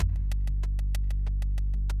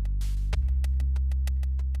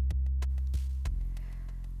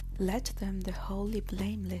Let them, the wholly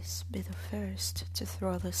blameless, be the first to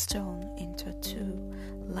throw the stone into two,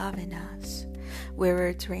 loving us. We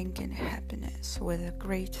were drinking happiness with a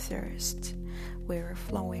great thirst. We were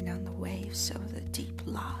flowing on the waves of the deep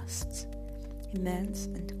lost. Immense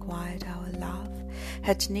and quiet our love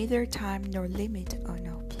had neither time nor limit or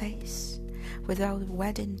no place. Without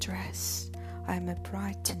wedding dress, I am a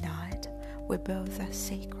bride tonight. We both are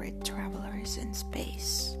sacred travelers in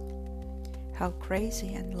space. How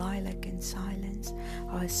crazy and lilac in silence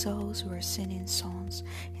our souls were singing songs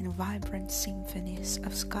in vibrant symphonies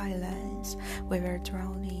of skylines. We were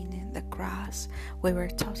drowning in the grass. We were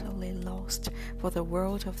totally lost for the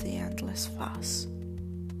world of the endless fuss.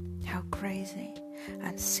 How crazy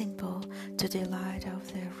and simple to delight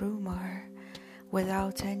of the rumor.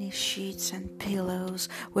 Without any sheets and pillows,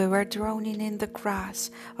 we were drowning in the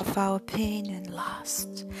grass of our pain and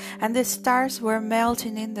lust. And the stars were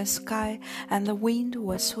melting in the sky, and the wind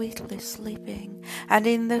was sweetly sleeping. And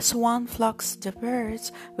in the swan flocks the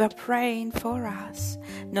birds were praying for us,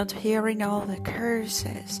 not hearing all the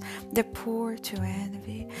curses they pour to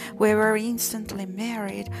envy. We were instantly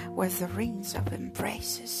married with the rings of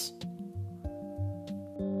embraces.